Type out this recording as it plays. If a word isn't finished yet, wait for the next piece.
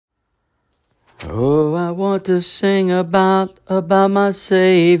Oh, I want to sing about my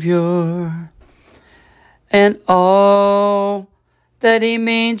Savior and all that He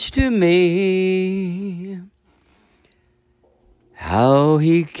means to me. How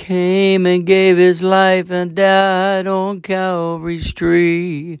He came and gave His life and died on Calvary's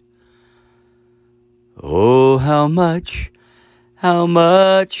tree. Oh, how much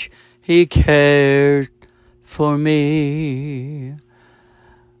He cared for me.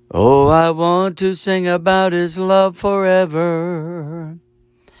 Oh, I want to sing about His love forever.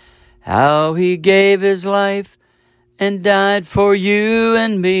 How He gave His life and died for you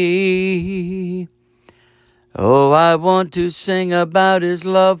and me. Oh, I want to sing about His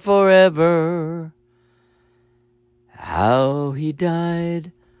love forever. How He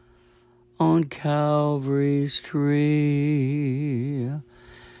died on Calvary's tree.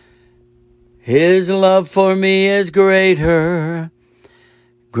 His love for me is greater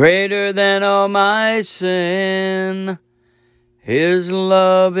than all my sin. His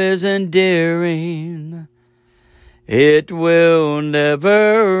love is endearing. It will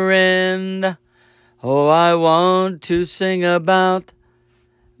never end. Oh, I want to sing about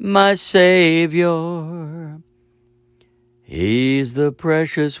my Savior. He's the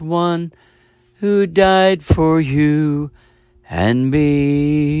precious one who died for you and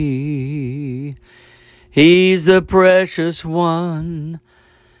me. He's the precious one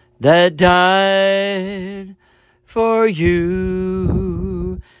that died for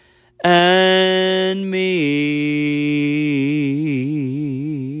you and me.